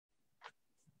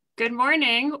Good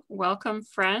morning. Welcome,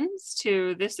 friends,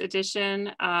 to this edition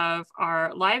of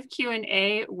our live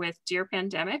Q&A with Dear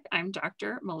Pandemic. I'm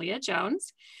Dr. Malia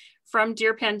Jones from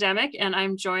Dear Pandemic, and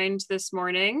I'm joined this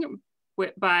morning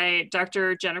by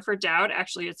Dr. Jennifer Dowd.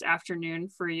 Actually, it's afternoon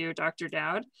for you, Dr.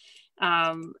 Dowd.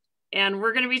 And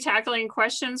we're going to be tackling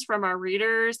questions from our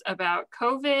readers about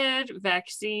COVID,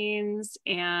 vaccines,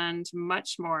 and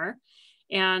much more.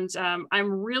 And I'm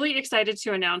really excited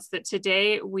to announce that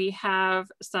today we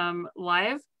have some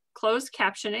live closed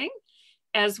captioning,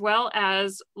 as well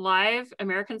as live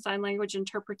American Sign Language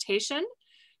interpretation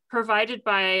provided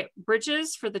by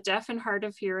Bridges for the Deaf and Hard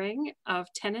of Hearing of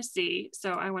Tennessee.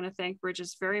 So I want to thank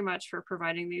Bridges very much for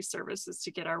providing these services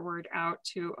to get our word out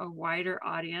to a wider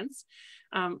audience.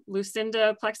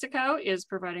 Lucinda Plexico is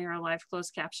providing our live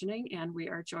closed captioning, and we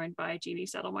are joined by Jeannie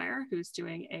Settlemeyer, who's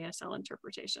doing ASL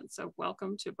interpretation. So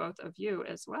welcome to both of you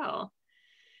as well.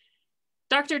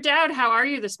 Dr. Dowd, how are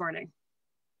you this morning?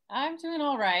 I'm doing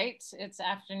all right. It's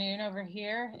afternoon over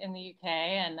here in the UK,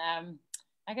 and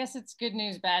I guess it's good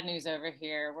news, bad news over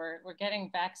here. We're getting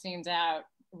vaccines out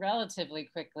relatively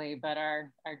quickly, but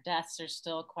our deaths are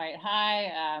still quite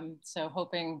high. So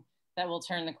hoping that we'll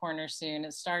turn the corner soon.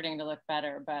 It's starting to look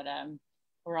better, but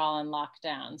we're all in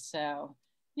lockdown. So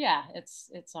yeah, it's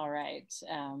all right.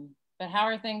 But how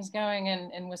are things going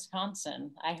in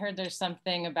Wisconsin? I heard there's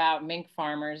something about mink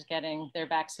farmers getting their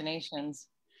vaccinations.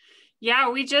 Yeah,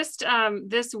 we just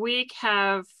this week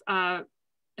have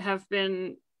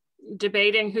been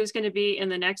debating who's going to be in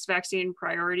the next vaccine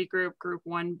priority group, Group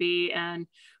 1B. And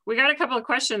we got a couple of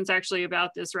questions actually about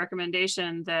this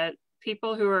recommendation that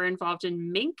people who are involved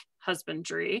in mink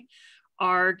husbandry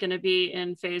are going to be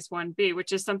in phase 1B,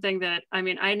 which is something that, I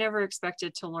mean, I never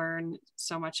expected to learn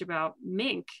so much about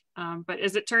mink. But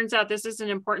as it turns out, this is an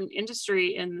important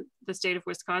industry in the state of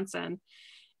Wisconsin.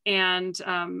 And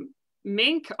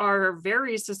mink are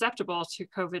very susceptible to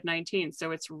COVID-19.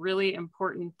 So it's really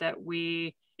important that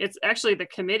it's actually the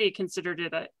committee considered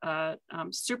it a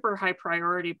super high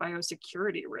priority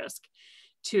biosecurity risk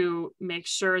to make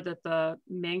sure that the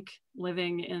mink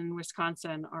living in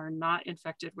Wisconsin are not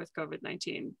infected with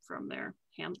COVID-19 from their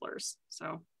handlers.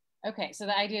 So, okay, so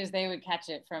the idea is they would catch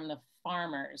it from the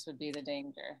farmers would be the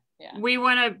danger. Yeah. We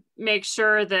want to make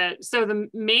sure that, so the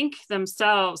mink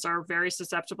themselves are very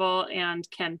susceptible and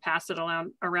can pass it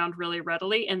around really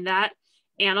readily. And that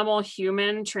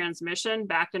animal-human transmission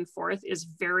back and forth is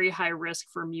very high risk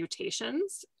for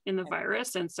mutations in the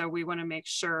virus. And so we want to make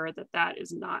sure that that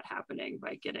is not happening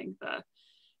by getting the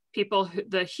people,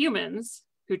 the humans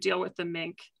who deal with the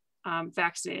mink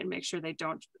vaccinated, and make sure they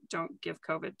don't give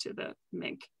COVID to the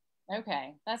mink.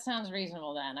 Okay, that sounds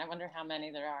reasonable then. I wonder how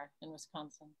many there are in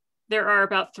Wisconsin. There are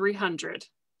about 300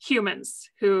 humans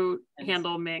who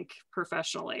handle mink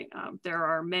professionally. There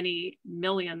are many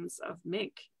millions of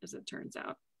mink, as it turns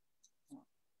out.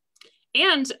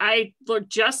 And I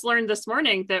just learned this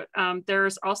morning that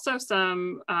there's also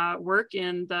some work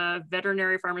in the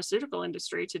veterinary pharmaceutical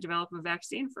industry to develop a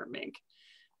vaccine for mink.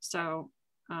 So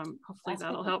hopefully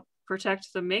that'll help protect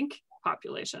the mink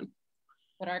population.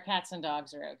 But our cats and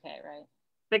dogs are okay, right?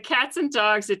 The cats and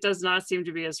dogs, it does not seem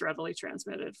to be as readily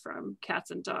transmitted from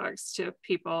cats and dogs to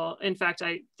people. In fact,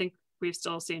 I think we've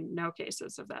still seen no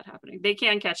cases of that happening. They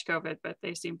can catch COVID, but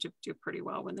they seem to do pretty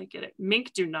well when they get it.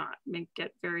 Mink do not. Mink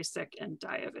get very sick and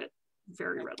die of it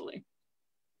very readily.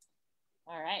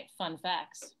 All right, fun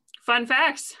facts. Fun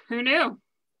facts, who knew?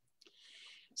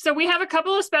 So we have a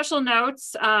couple of special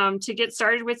notes to get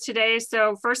started with today.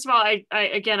 So first of all,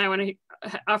 I want to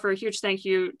offer a huge thank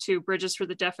you to Bridges for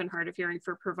the Deaf and Hard of Hearing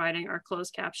for providing our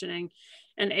closed captioning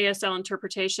and ASL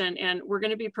interpretation. And we're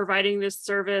going to be providing this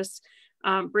service.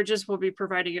 Bridges will be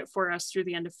providing it for us through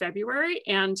the end of February.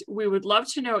 And we would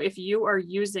love to know if you are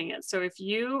using it. So if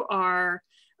you are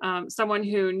someone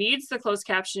who needs the closed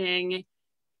captioning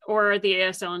or the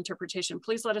ASL interpretation,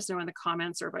 please let us know in the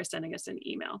comments or by sending us an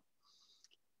email.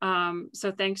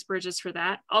 So thanks, Bridges, for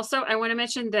that. Also, I want to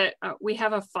mention that we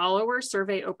have a follower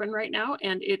survey open right now,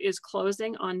 and it is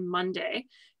closing on Monday.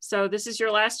 So this is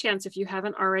your last chance if you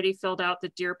haven't already filled out the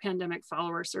Dear Pandemic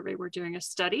follower survey. We're doing a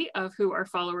study of who our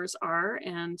followers are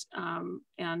and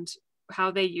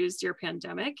how they use Dear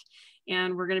Pandemic.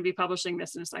 And we're going to be publishing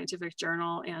this in a scientific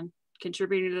journal and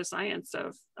contributing to the science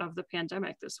of the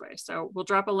pandemic this way. So we'll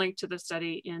drop a link to the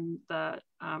study in the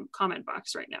comment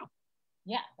box right now.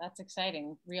 Yeah, that's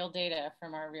exciting. Real data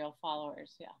from our real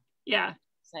followers. Yeah. Yeah.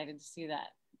 Excited to see that.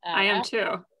 I am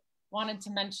too. Wanted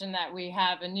to mention that we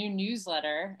have a new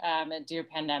newsletter at Dear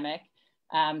Pandemic.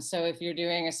 So if you're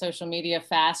doing a social media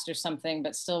fast or something,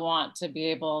 but still want to be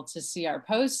able to see our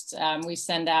posts, we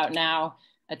send out now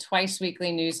a twice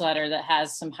weekly newsletter that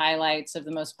has some highlights of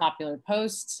the most popular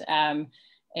posts.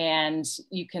 And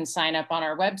you can sign up on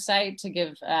our website to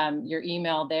give your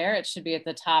email there. It should be at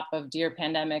the top of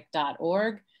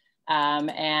dearpandemic.org.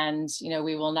 And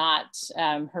we will not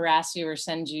harass you or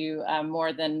send you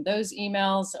more than those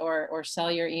emails or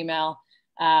sell your email.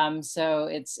 So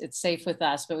it's safe with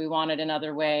us, but we wanted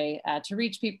another way to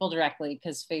reach people directly,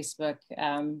 because Facebook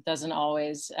doesn't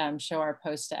always show our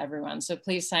posts to everyone. So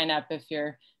please sign up if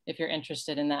you're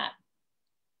interested in that.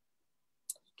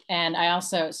 And I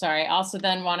also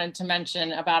then wanted to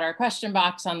mention about our question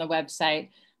box on the website.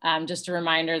 Just a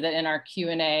reminder that in our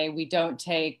Q&A, we don't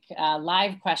take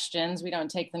live questions. We don't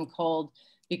take them cold,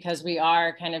 because we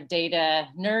are kind of data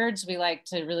nerds. We like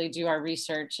to really do our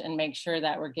research and make sure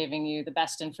that we're giving you the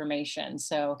best information.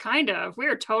 So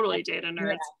we're totally data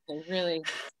nerds. Yeah, really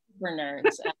super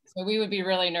nerds. So we would be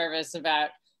really nervous about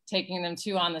taking them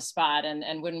too on the spot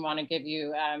and wouldn't want to give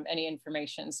you any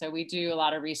information. So we do a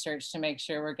lot of research to make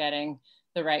sure we're getting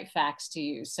the right facts to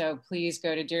you. So please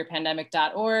go to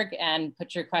dearpandemic.org and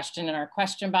put your question in our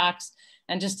question box.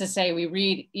 And just to say, we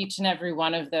read each and every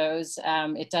one of those.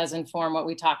 It does inform what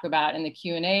we talk about in the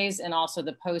Q&As and also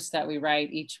the posts that we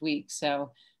write each week.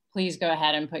 So please go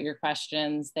ahead and put your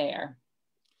questions there.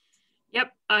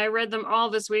 Yep, I read them all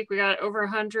this week. We got over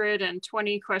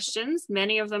 120 questions,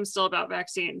 many of them still about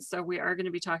vaccines. So we are going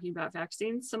to be talking about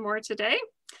vaccines some more today.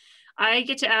 I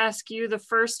get to ask you the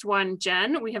first one,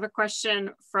 Jen. We have a question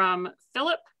from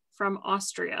Philip from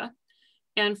Austria.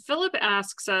 And Philip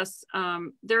asks us,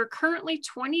 there are currently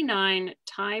 29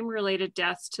 time-related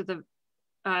deaths to the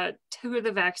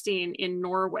vaccine in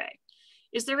Norway.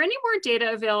 Is there any more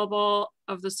data available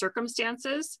of the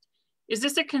circumstances? Is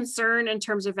this a concern in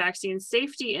terms of vaccine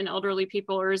safety in elderly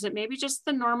people, or is it maybe just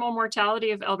the normal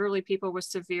mortality of elderly people with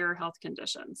severe health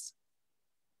conditions?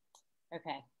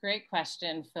 Okay, great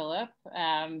question, Philip.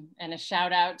 And a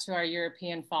shout out to our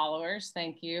European followers.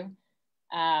 Thank you.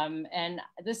 And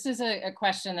this is a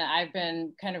question that I've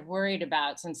been kind of worried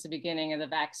about since the beginning of the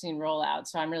vaccine rollout.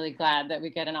 So I'm really glad that we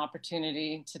get an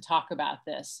opportunity to talk about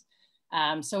this.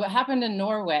 So what happened in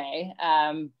Norway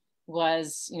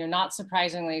was, not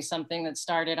surprisingly, something that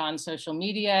started on social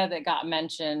media that got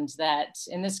mentioned, that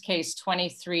in this case,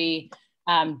 23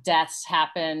 deaths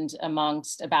happened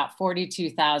amongst about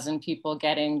 42,000 people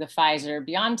getting the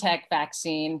Pfizer-BioNTech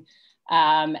vaccine.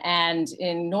 And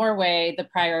in Norway, the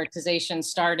prioritization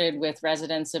started with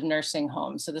residents of nursing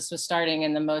homes. So this was starting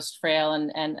in the most frail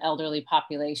and elderly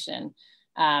population.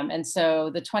 And so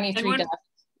the 23 deaths.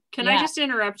 Can I just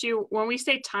interrupt you? When we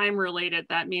say time related,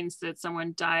 that means that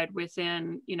someone died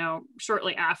within,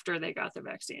 shortly after they got the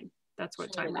vaccine. That's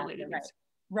what time related means.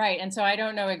 Right. And so I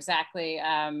don't know exactly,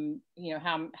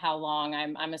 how long.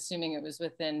 I'm assuming it was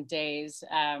within days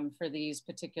for these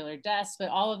particular deaths, but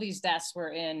all of these deaths were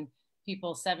in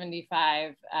people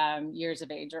 75 years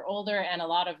of age or older. And a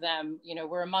lot of them,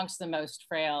 were amongst the most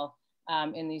frail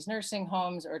in these nursing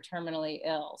homes or terminally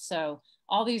ill. So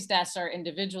all these deaths are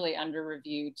individually under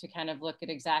review to kind of look at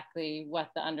exactly what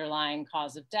the underlying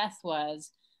cause of death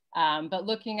was. But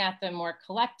looking at them more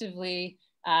collectively,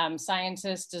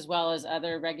 scientists as well as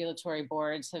other regulatory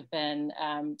boards have been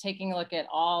taking a look at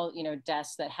all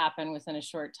deaths that happen within a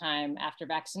short time after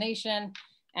vaccination.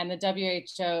 And the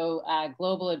WHO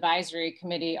Global Advisory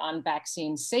Committee on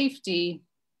Vaccine Safety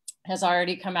has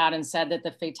already come out and said that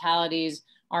the fatalities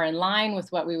are in line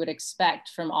with what we would expect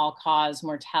from all-cause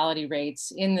mortality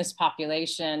rates in this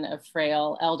population of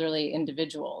frail elderly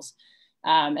individuals.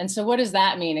 And so what does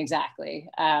that mean exactly?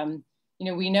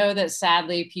 We know that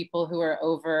sadly people who are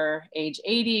over age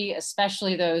 80,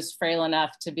 especially those frail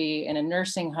enough to be in a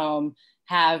nursing home,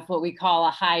 have what we call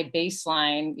a high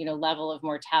baseline level of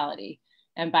mortality.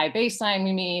 And by baseline,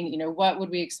 we mean, what would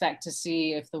we expect to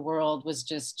see if the world was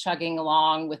just chugging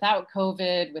along without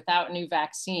COVID, without new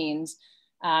vaccines?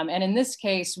 And in this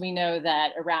case, we know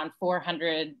that around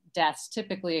 400 deaths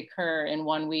typically occur in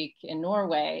 1 week in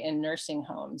Norway in nursing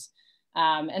homes.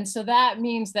 And so that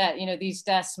means that, these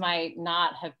deaths might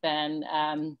not have been,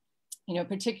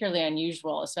 particularly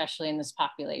unusual, especially in this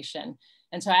population.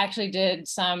 And so I actually did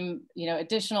some,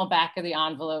 additional back of the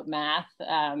envelope math,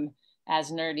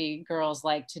 as nerdy girls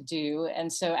like to do.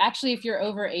 And so actually, if you're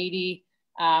over 80,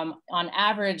 on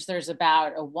average, there's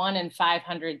about a 1 in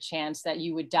 500 chance that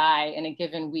you would die in a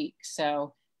given week.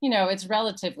 So, it's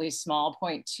relatively small,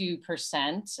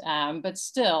 0.2%. But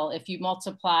still, if you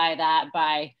multiply that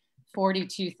by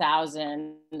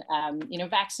 42,000,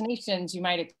 vaccinations, you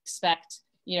might expect,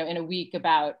 in a week,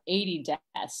 about 80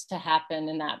 deaths to happen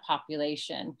in that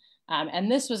population.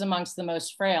 And this was amongst the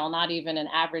most frail, not even an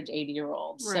average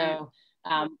 80-year-old. Right. So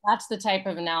That's the type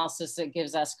of analysis that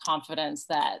gives us confidence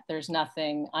that there's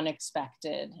nothing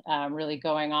unexpected really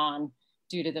going on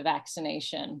due to the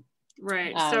vaccination.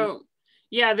 Right. So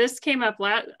yeah, this came up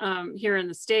here in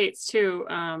the States too.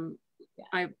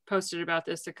 I posted about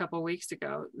this a couple of weeks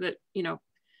ago that, you know,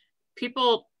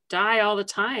 people die all the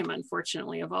time,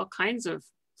 unfortunately, of all kinds of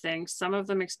things, some of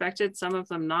them expected, some of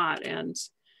them not. And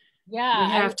we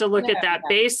have to look at that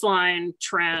baseline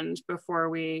trend before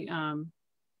we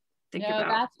think about.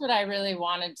 That's what I really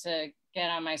wanted to get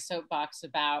on my soapbox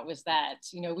about, was that,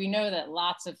 you know, we know that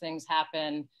lots of things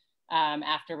happen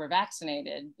after we're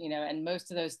vaccinated, you know, and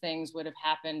most of those things would have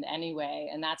happened anyway.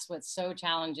 And that's what's so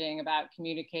challenging about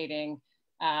communicating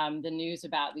the news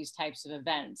about these types of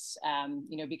events,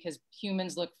 you know, because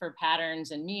humans look for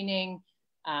patterns and meaning,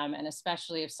 and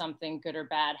especially if something good or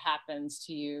bad happens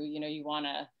to you, you know, you want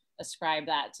to ascribe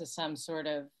that to some sort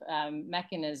of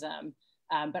mechanism.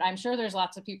 But I'm sure there's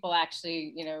lots of people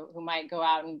actually, you know, who might go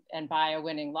out and buy a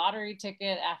winning lottery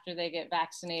ticket after they get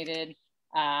vaccinated,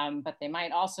 but they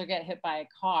might also get hit by a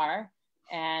car.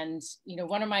 And, you know,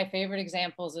 one of my favorite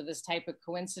examples of this type of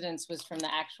coincidence was from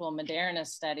the actual Moderna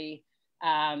study,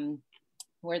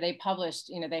 where they published,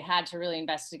 you know, they had to really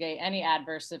investigate any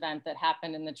adverse event that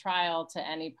happened in the trial to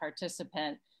any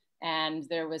participant. And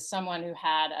there was someone who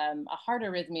had a heart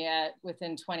arrhythmia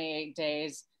within 28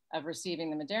 days of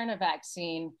receiving the Moderna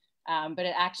vaccine, but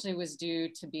it actually was due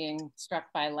to being struck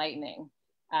by lightning.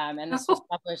 And this was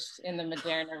published in the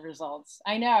Moderna results.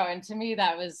 I know, and to me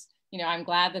that was, you know, I'm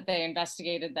glad that they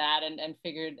investigated that and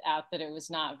figured out that it was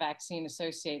not vaccine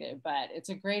associated, but it's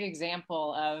a great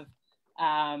example of,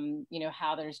 you know,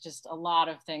 how there's just a lot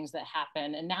of things that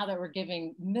happen. And now that we're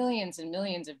giving millions and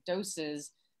millions of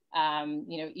doses,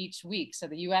 you know, each week. So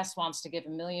the US wants to give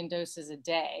 1 million doses a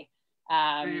day.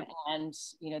 And,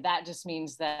 you know, that just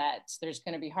means that there's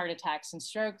going to be heart attacks and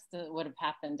strokes that would have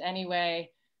happened anyway.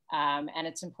 And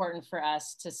it's important for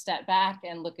us to step back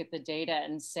and look at the data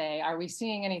and say, are we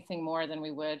seeing anything more than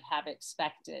we would have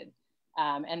expected?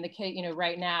 And you know,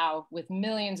 right now with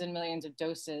millions and millions of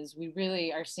doses, we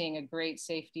really are seeing a great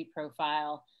safety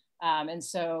profile. And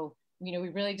so, you know, we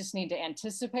really just need to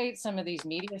anticipate some of these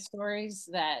media stories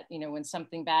that, you know, when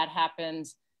something bad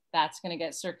happens, that's going to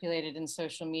get circulated in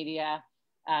social media.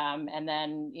 And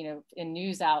then, you know, in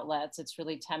news outlets, it's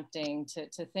really tempting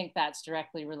to think that's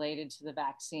directly related to the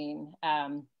vaccine.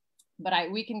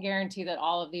 But we can guarantee that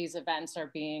all of these events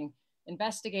are being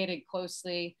investigated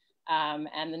closely.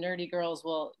 And the nerdy girls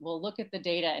will look at the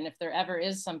data. And if there ever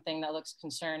is something that looks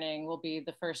concerning, we'll be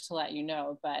the first to let you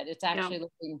know. But it's actually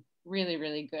looking really,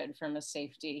 really good from a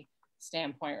safety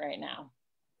standpoint right now.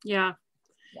 Yeah.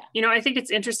 You know, I think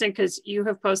it's interesting because you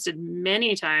have posted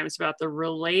many times about the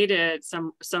related,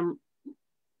 some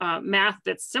math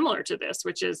that's similar to this,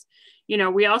 which is, you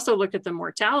know, we also look at the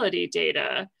mortality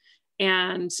data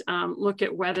and look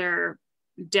at whether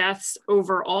deaths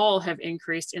overall have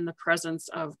increased in the presence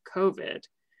of COVID.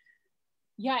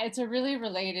 Yeah, it's a really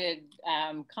related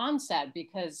concept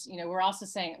because, you know,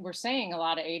 we're saying a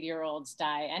lot of 80-year-olds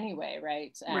die anyway,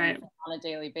 right? On a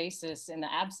daily basis in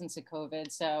the absence of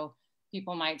COVID. So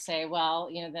people might say, well,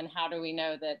 you know, then how do we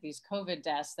know that these COVID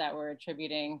deaths that we're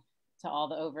attributing to all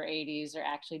the over 80s are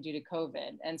actually due to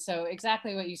COVID? And so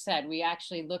exactly what you said, we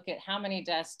actually look at how many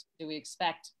deaths do we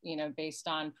expect, you know, based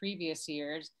on previous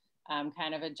years,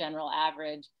 kind of a general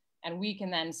average. And we can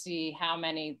then see how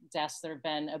many deaths there have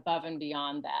been above and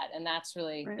beyond that. And that's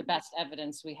really the best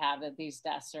evidence we have that these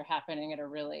deaths are happening at a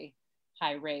really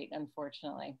high rate,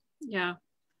 unfortunately. Yeah.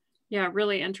 Yeah,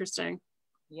 really interesting.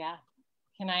 Yeah.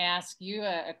 Can I ask you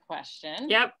a question?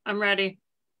 Yep, I'm ready.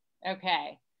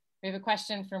 Okay. We have a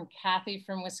question from Kathy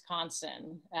from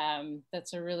Wisconsin.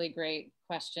 That's a really great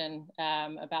question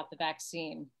about the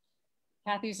vaccine.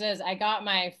 Kathy says, I got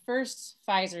my first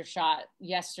Pfizer shot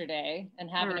yesterday and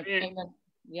have an appointment.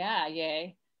 Yeah,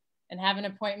 yay. And have an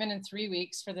appointment in 3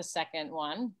 weeks for the second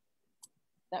one.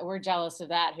 That we're jealous of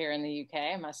that here in the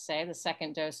UK, I must say, the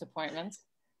second dose appointments.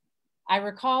 I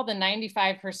recall the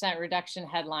 95% reduction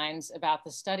headlines about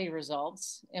the study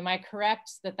results. Am I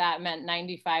correct that that meant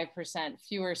 95%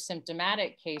 fewer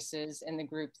symptomatic cases in the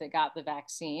group that got the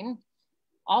vaccine?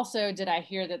 Also, did I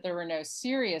hear that there were no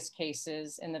serious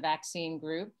cases in the vaccine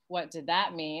group? What did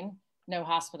that mean? No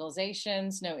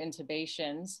hospitalizations, no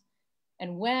intubations.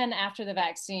 And when, after the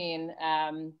vaccine,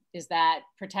 is that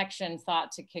protection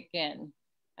thought to kick in?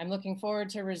 I'm looking forward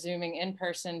to resuming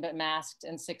in-person but masked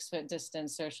and 6-foot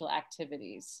distance social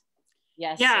activities.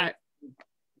 Yes. Yeah,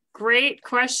 great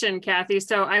question, Kathy.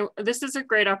 So this is a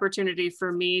great opportunity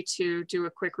for me to do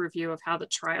a quick review of how the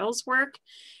trials work.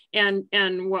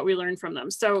 and what we learned from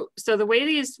them. So the way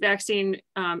these vaccine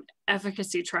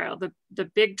efficacy trial,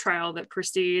 the big trial that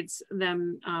precedes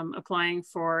them applying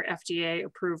for FDA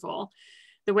approval,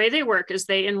 the way they work is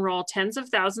they enroll tens of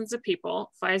thousands of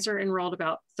people. Pfizer enrolled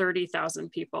about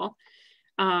 30,000 people.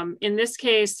 In this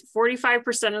case,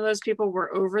 45% of those people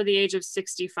were over the age of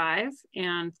 65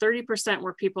 and 30%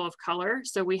 were people of color.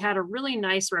 So we had a really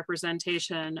nice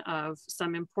representation of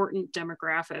some important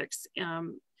demographics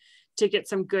to get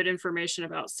some good information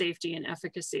about safety and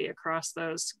efficacy across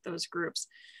those groups.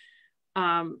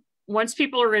 Once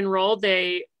people are enrolled,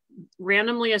 they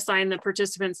randomly assign the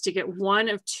participants to get one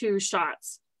of two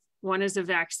shots. One is a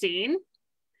vaccine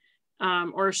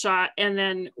or a shot, and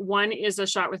then one is a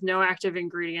shot with no active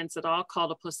ingredients at all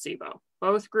called a placebo.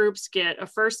 Both groups get a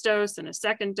first dose and a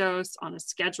second dose on a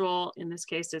schedule. In this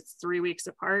case, it's 3 weeks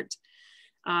apart.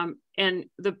 And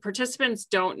the participants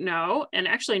don't know, and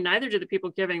actually neither do the people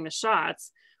giving the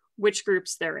shots, which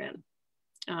groups they're in.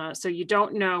 So you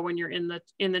don't know when you're in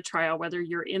the trial, whether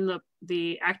you're in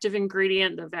the active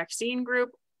ingredient, the vaccine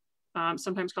group,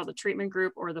 sometimes called the treatment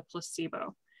group, or the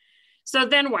placebo. So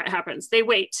then what happens? They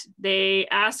wait. They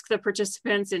ask the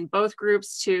participants in both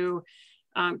groups to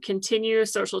continue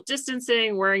social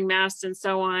distancing, wearing masks and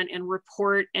so on, and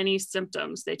report any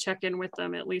symptoms. They check in with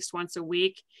them at least once a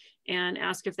week and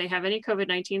ask if they have any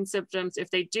COVID-19 symptoms. If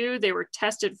they do, they were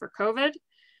tested for COVID.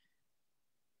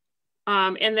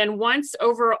 And then once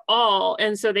overall,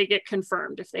 and so they get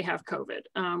confirmed if they have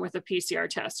COVID with a PCR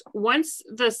test. Once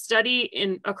the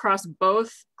study across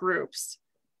both groups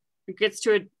gets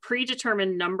to a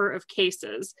predetermined number of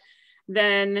cases,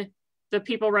 then the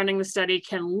people running the study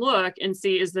can look and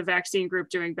see, is the vaccine group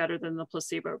doing better than the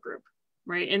placebo group,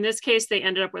 right? In this case, they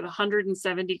ended up with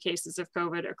 170 cases of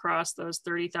COVID across those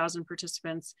 30,000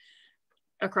 participants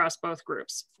across both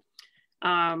groups.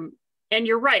 And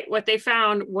you're right, what they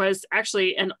found was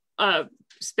actually a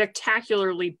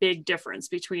spectacularly big difference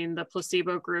between the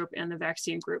placebo group and the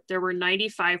vaccine group. There were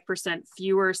 95%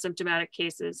 fewer symptomatic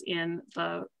cases in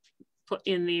the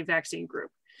vaccine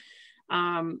group.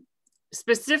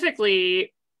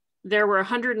 Specifically, there were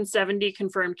 170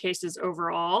 confirmed cases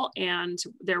overall, and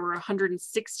there were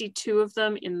 162 of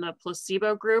them in the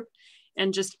placebo group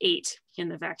and just 8 in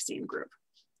the vaccine group.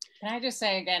 Can I just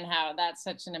say again how that's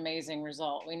such an amazing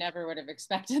result? We never would have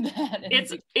expected that.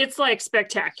 It's like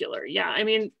spectacular. Yeah, I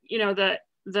mean, you know,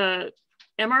 the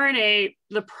mRNA,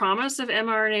 the promise of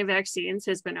mRNA vaccines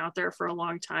has been out there for a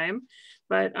long time,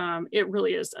 but it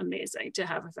really is amazing to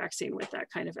have a vaccine with that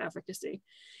kind of efficacy.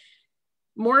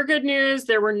 More good news,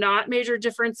 there were not major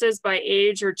differences by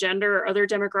age or gender or other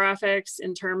demographics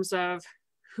in terms of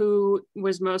who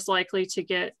was most likely to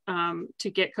get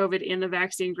COVID in the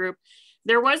vaccine group.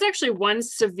 There was actually one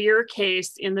severe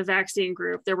case in the vaccine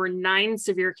group. There were 9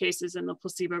 severe cases in the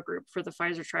placebo group for the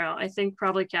Pfizer trial. I think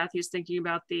probably Kathy's thinking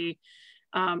about the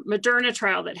Moderna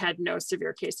trial that had no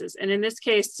severe cases. And in this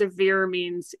case, severe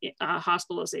means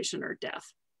hospitalization or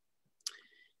death.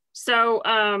 So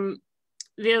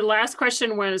the last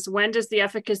question was, when does the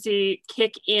efficacy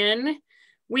kick in?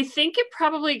 We think it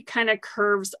probably kind of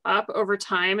curves up over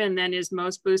time and then is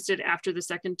most boosted after the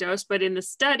second dose. But in the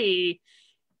study,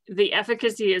 the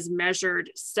efficacy is measured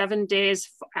 7 days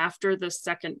after the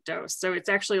second dose. So it's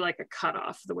actually like a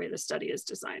cutoff the way the study is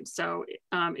designed. So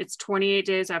it's 28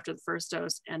 days after the first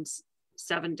dose and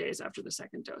 7 days after the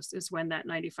second dose is when that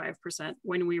 95%,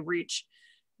 when we reach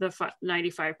the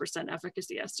 95%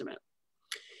 efficacy estimate.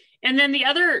 And then the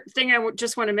other thing I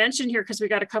just want to mention here, because we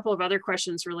got a couple of other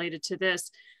questions related to this,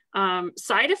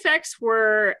 side effects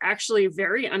were actually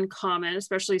very uncommon,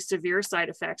 especially severe side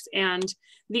effects. And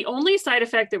the only side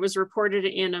effect that was reported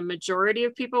in a majority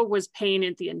of people was pain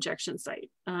at the injection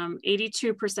site.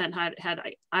 82% had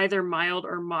either mild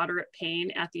or moderate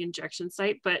pain at the injection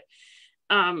site, but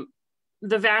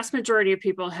the vast majority of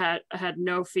people had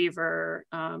no fever,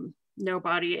 no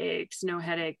body aches, no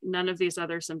headache, none of these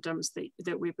other symptoms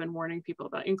that we've been warning people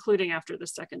about, including after the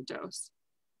second dose.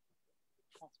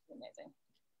 That's amazing.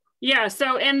 Yeah,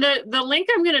 so, and the link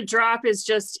I'm going to drop is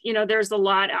just, you know, there's a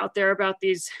lot out there about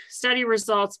these study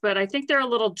results, but I think they're a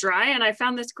little dry. And I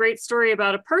found this great story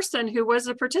about a person who was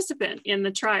a participant in the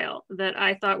trial that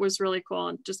I thought was really cool,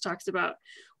 and just talks about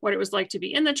what it was like to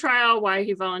be in the trial, why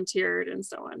he volunteered, and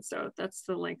so on. So that's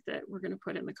the link that we're going to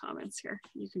put in the comments here.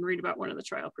 You can read about one of the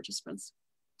trial participants.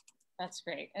 That's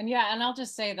great. And yeah, and I'll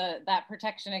just say that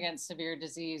protection against severe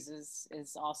disease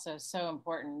is also so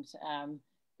important.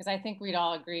 Because I think we'd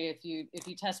all agree if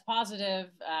you test positive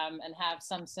and have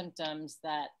some symptoms,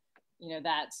 that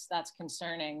that's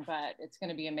concerning, but it's going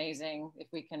to be amazing if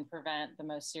we can prevent the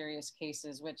most serious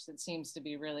cases, which it seems to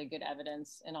be really good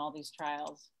evidence in all these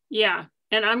trials. Yeah,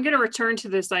 and I'm going to return to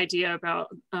this idea about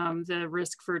the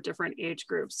risk for different age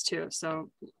groups too. So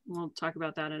we'll talk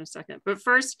about that in a second. But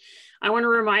first, I want to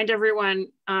remind everyone,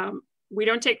 we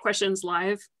don't take questions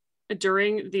live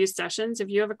during these sessions. If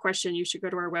you have a question, you should go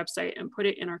to our website and put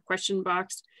it in our question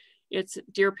box. It's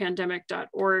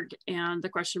dearpandemic.org, and the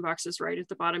question box is right at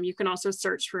the bottom. You can also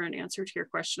search for an answer to your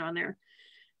question on there.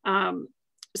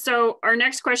 So our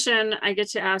next question I get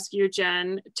to ask you,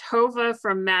 Jen. Tova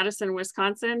from Madison,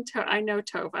 Wisconsin. I know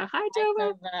Tova. Hi,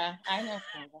 Tova. Hi, Tova. I know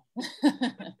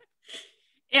Tova.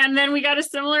 And then we got a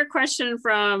similar question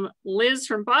from Liz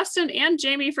from Boston and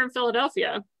Jamie from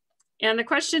Philadelphia. And the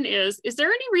question is there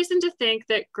any reason to think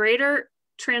that greater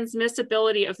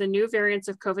transmissibility of the new variants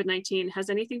of COVID-19 has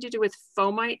anything to do with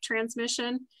fomite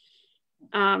transmission?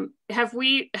 Do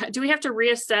we have to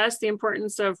reassess the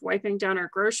importance of wiping down our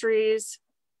groceries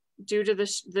due to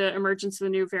the emergence of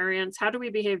the new variants? How do we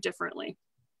behave differently?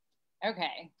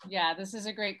 Okay, yeah, this is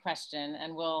a great question,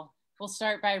 and we'll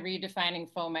start by redefining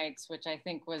fomites, which I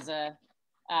think was a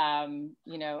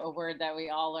word that we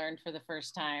all learned for the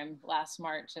first time last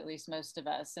March, at least most of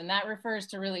us, and that refers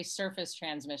to really surface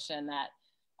transmission, that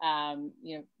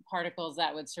particles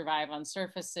that would survive on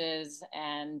surfaces,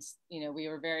 and we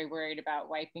were very worried about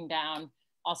wiping down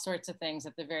all sorts of things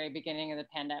at the very beginning of the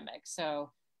pandemic. So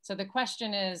the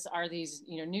question is, are these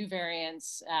new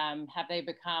variants, have they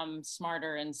become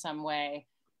smarter in some way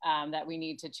that we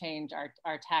need to change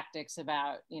our tactics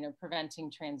about preventing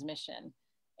transmission?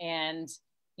 And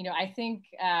I think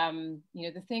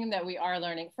the thing that we are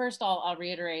learning, first I'll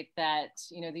reiterate that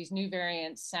these new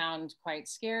variants sound quite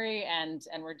scary, and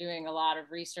we're doing a lot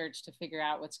of research to figure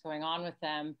out what's going on with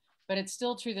them. But it's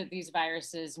still true that these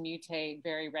viruses mutate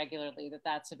very regularly,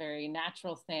 that's a very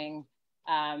natural thing.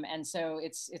 And so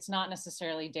it's not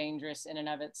necessarily dangerous in and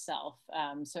of itself.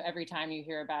 So every time you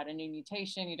hear about a new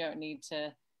mutation, you don't need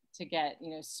to get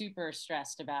super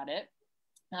stressed about it.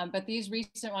 But these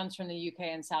recent ones from the UK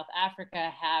and South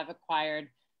Africa have acquired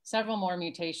several more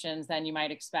mutations than you might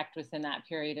expect within that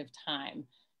period of time.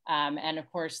 And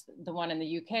of course, the one in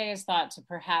the UK is thought to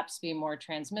perhaps be more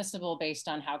transmissible based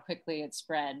on how quickly it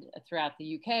spread throughout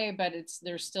the UK, but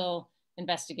there's still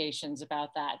investigations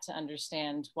about that to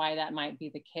understand why that might be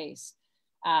the case.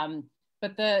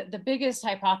 But the biggest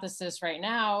hypothesis right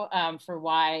now for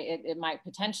why it might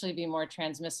potentially be more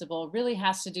transmissible really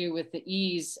has to do with the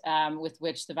ease with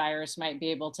which the virus might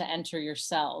be able to enter your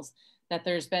cells, that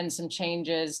there's been some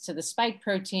changes to the spike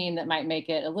protein that might make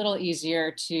it a little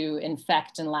easier to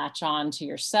infect and latch on to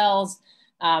your cells.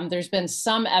 There's been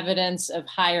some evidence of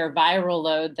higher viral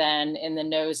load than in the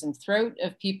nose and throat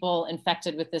of people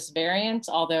infected with this variant,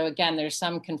 although again, there's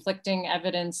some conflicting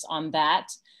evidence on that.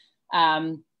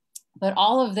 But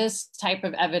all of this type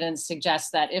of evidence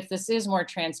suggests that if this is more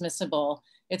transmissible,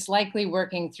 it's likely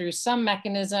working through some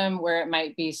mechanism where it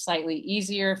might be slightly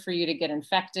easier for you to get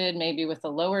infected, maybe with a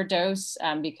lower dose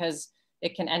because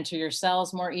it can enter your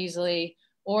cells more easily,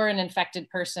 or an infected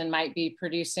person might be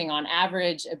producing on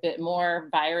average a bit more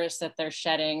virus that they're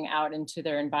shedding out into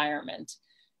their environment.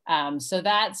 So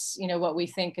that's what we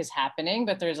think is happening,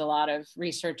 but there's a lot of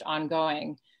research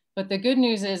ongoing. But the good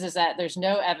news is that there's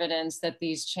no evidence that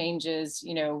these changes,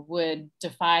 would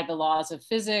defy the laws of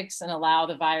physics and allow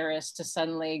the virus to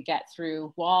suddenly get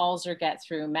through walls or get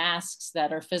through masks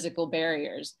that are physical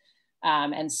barriers.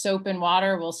 And soap and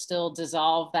water will still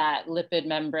dissolve that lipid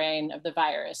membrane of the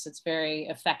virus. It's very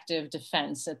effective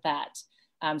defense at that.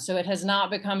 So it has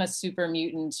not become a super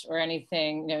mutant or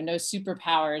anything, no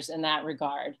superpowers in that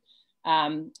regard.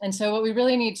 And so what we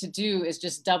really need to do is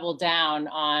just double down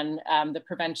on the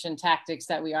prevention tactics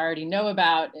that we already know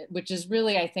about, which is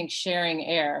really, I think, sharing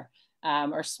air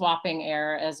or swapping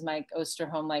air, as Mike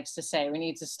Osterholm likes to say. We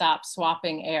need to stop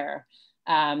swapping air.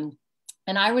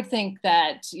 And I would think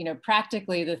that,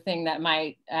 practically the thing that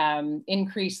might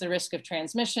increase the risk of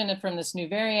transmission from this new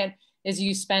variant is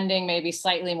you spending maybe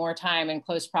slightly more time in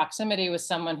close proximity with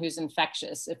someone who's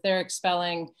infectious. If they're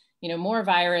expelling more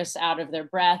virus out of their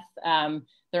breath,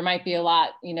 there might be a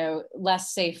lot,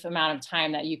 less safe amount of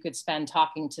time that you could spend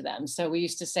talking to them. So we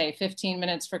used to say 15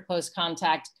 minutes for close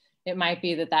contact. It might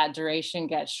be that duration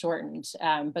gets shortened.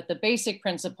 But the basic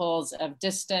principles of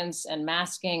distance and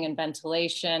masking and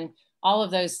ventilation, all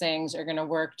of those things are going to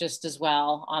work just as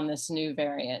well on this new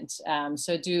variant.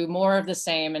 So do more of the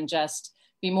same and just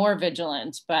be more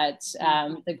vigilant. But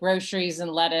the groceries and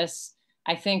lettuce,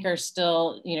 I think, are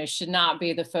still, should not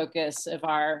be the focus of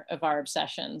our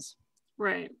obsessions.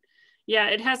 Right. Yeah,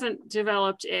 it hasn't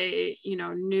developed a,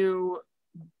 new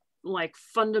like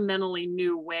fundamentally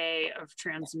new way of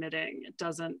transmitting. It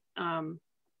doesn't,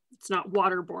 it's not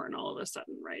waterborne all of a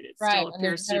sudden, right? It still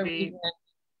appears to be.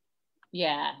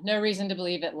 Yeah, no reason to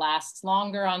believe it lasts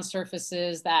longer on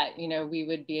surfaces that, you know, we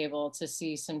would be able to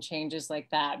see some changes like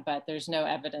that, but there's no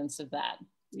evidence of that.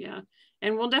 Yeah,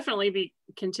 and we'll definitely be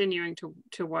continuing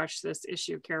to watch this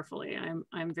issue carefully.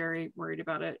 I'm very worried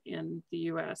about it in the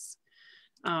US.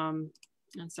 And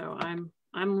so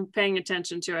I'm paying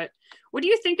attention to it. What do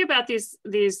you think about these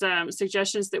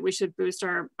suggestions that we should boost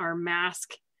our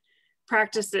mask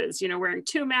practices, you know, wearing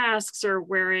 2 masks or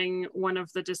wearing one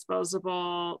of the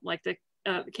disposable, like the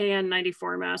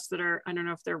KN94 masks that are, I don't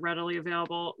know if they're readily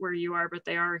available where you are, but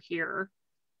they are here.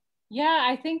 Yeah,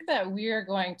 I think that we're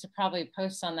going to probably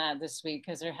post on that this week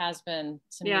because there has been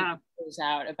some news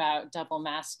out about double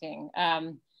masking.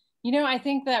 You know, I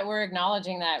think that we're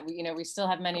acknowledging that, you know, we still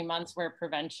have many months where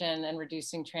prevention and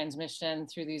reducing transmission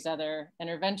through these other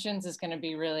interventions is going to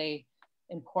be really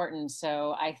important.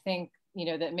 So I think, you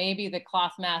know, that maybe the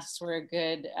cloth masks were a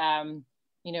good,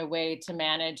 you know, way to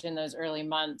manage in those early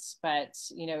months, but,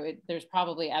 you know, there's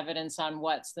probably evidence on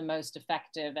what's the most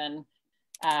effective. And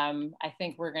I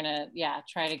think we're gonna,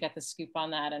 try to get the scoop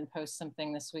on that and post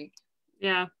something this week.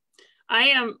 Yeah,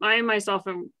 I myself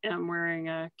am wearing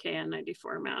a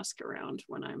KN94 mask around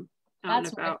when I'm out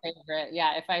and about. That's my favorite.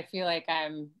 Yeah, if I feel like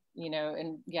I'm, you know,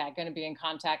 going to be in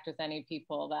contact with any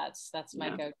people, that's my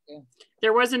go-to.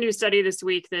 There was a new study this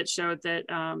week that showed that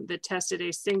that tested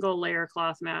a single layer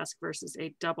cloth mask versus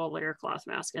a double layer cloth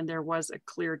mask, and there was a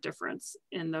clear difference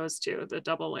in those two. The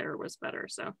double layer was better.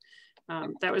 So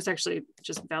that was actually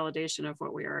just validation of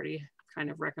what we already kind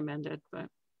of recommended. But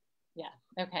yeah,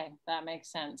 okay, that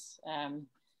makes sense.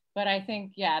 But I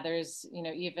think, there's, you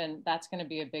know, even that's going to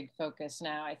be a big focus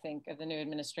now, I think, of the new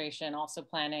administration, also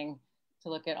planning to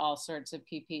look at all sorts of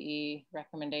PPE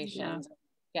recommendations,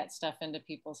 get stuff into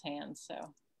people's hands.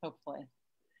 So hopefully.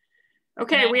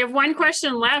 Okay, we have one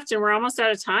question left and we're almost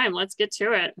out of time. Let's get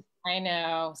to it. I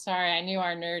know, sorry, I knew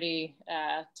our nerdy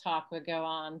talk would go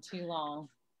on too long.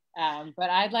 But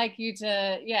I'd like you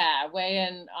to, weigh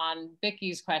in on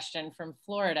Vicky's question from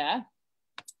Florida.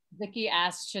 Vicky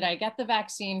asked, should I get the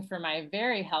vaccine for my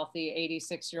very healthy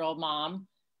 86-year-old mom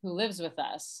who lives with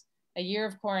us? A year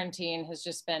of quarantine has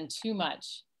just been too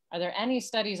much. Are there any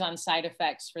studies on side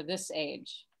effects for this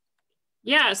age?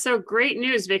 Yeah, so great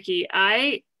news, Vicky.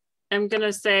 I am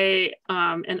gonna say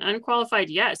an unqualified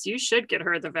yes, you should get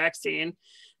her the vaccine.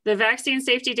 The vaccine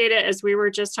safety data, as we were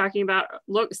just talking about,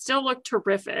 still look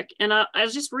terrific. And I'll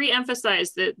just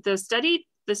re-emphasize that the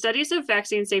studies of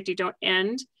vaccine safety don't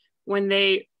end when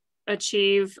they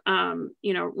achieve,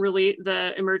 you know, really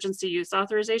the emergency use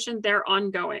authorization. They're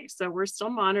ongoing. So we're still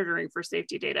monitoring for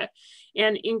safety data.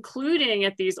 And including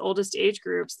at these oldest age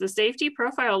groups, the safety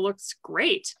profile looks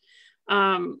great.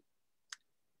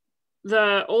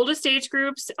 The oldest age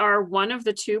groups are one of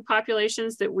the 2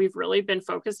 populations that we've really been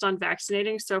focused on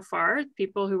vaccinating so far.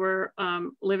 People who are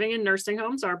living in nursing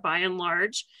homes are by and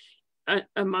large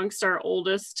amongst our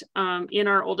oldest, in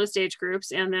our oldest age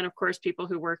groups. And then of course, people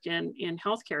who work in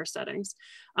healthcare settings.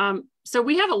 So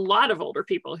we have a lot of older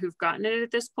people who've gotten it at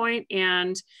this point,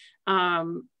 and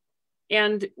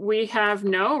we have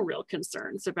no real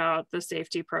concerns about the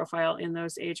safety profile in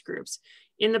those age groups.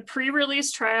 In the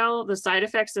pre-release trial, the side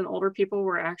effects in older people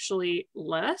were actually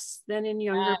less than in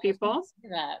younger people.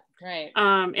 That, right.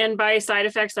 And by side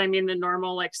effects, I mean the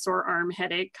normal like sore arm,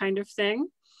 headache kind of thing.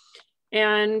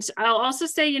 And I'll also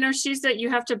say, you know, she said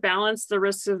you have to balance the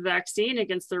risks of vaccine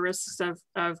against the risks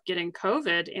of getting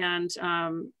COVID.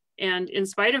 And in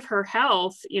spite of her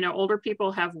health, you know, older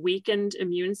people have weakened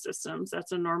immune systems.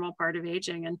 That's a normal part of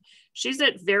aging. And she's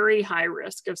at very high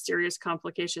risk of serious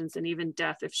complications and even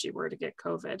death if she were to get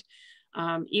COVID,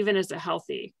 even as a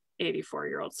healthy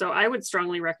 84-year-old. So I would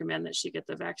strongly recommend that she get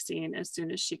the vaccine as soon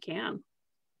as she can.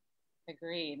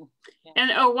 Agreed. Yeah.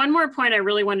 And one more point I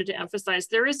really wanted to emphasize,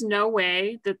 there is no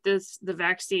way that the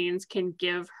vaccines can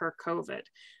give her COVID.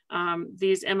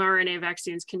 These mRNA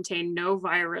vaccines contain no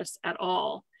virus at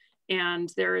all.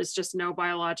 And there is just no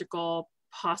biological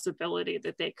possibility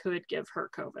that they could give her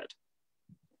COVID.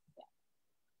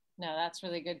 No, that's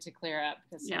really good to clear up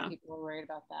because some people were worried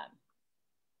about that.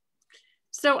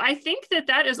 So I think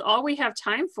that is all we have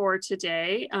time for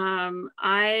today.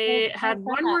 I had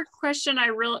one more question I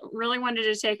really wanted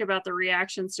to take about the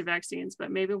reactions to vaccines,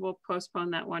 but maybe we'll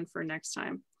postpone that one for next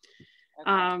time.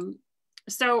 Okay.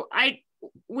 So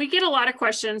we get a lot of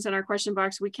questions in our question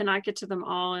box. We cannot get to them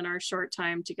all in our short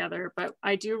time together, but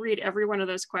I do read every one of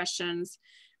those questions.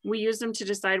 We use them to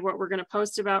decide what we're going to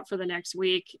post about for the next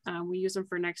week. We use them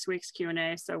for next week's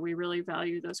Q&A, so we really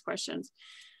value those questions.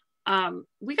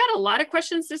 We got a lot of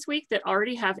questions this week that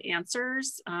already have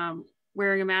answers.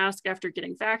 Wearing a mask after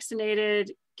getting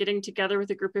vaccinated, getting together with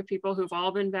a group of people who've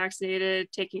all been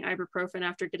vaccinated, taking ibuprofen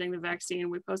after getting the vaccine.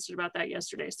 We posted about that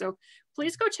yesterday. So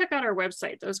please go check out our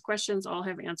website. Those questions all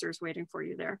have answers waiting for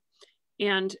you there.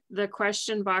 And the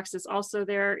question box is also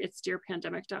there. It's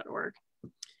dearpandemic.org.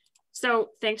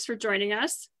 So thanks for joining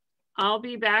us. I'll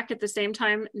be back at the same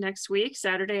time next week,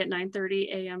 Saturday at 9:30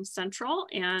 a.m. Central,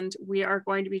 and we are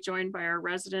going to be joined by our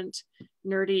resident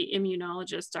nerdy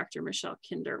immunologist, Dr. Michelle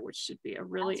Kinder, which should be a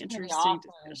really interesting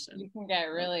discussion. You can get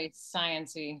really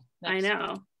sciencey. I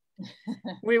know.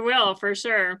 We will, for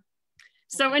sure.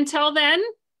 So until then,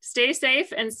 stay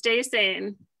safe and stay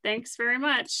sane. Thanks very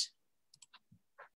much.